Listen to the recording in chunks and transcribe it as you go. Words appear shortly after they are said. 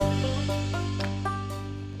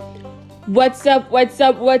What's up,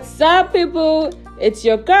 people? It's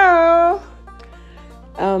your girl.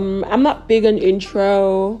 I'm not big on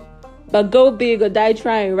intro, but go big or die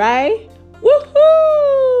trying, right?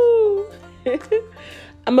 Woohoo!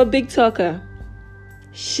 I'm a big talker.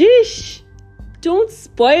 Sheesh! Don't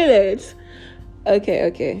spoil it.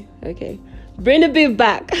 Okay. Bring the beat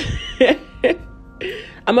back.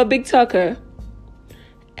 I'm a big talker.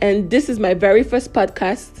 And this is my very first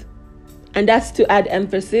podcast. And that's to add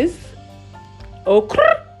emphasis.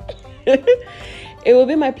 It will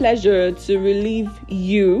be my pleasure to relieve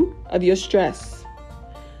you of your stress.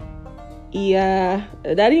 Yeah,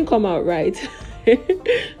 that didn't come out right.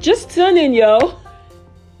 Just tune in, yo.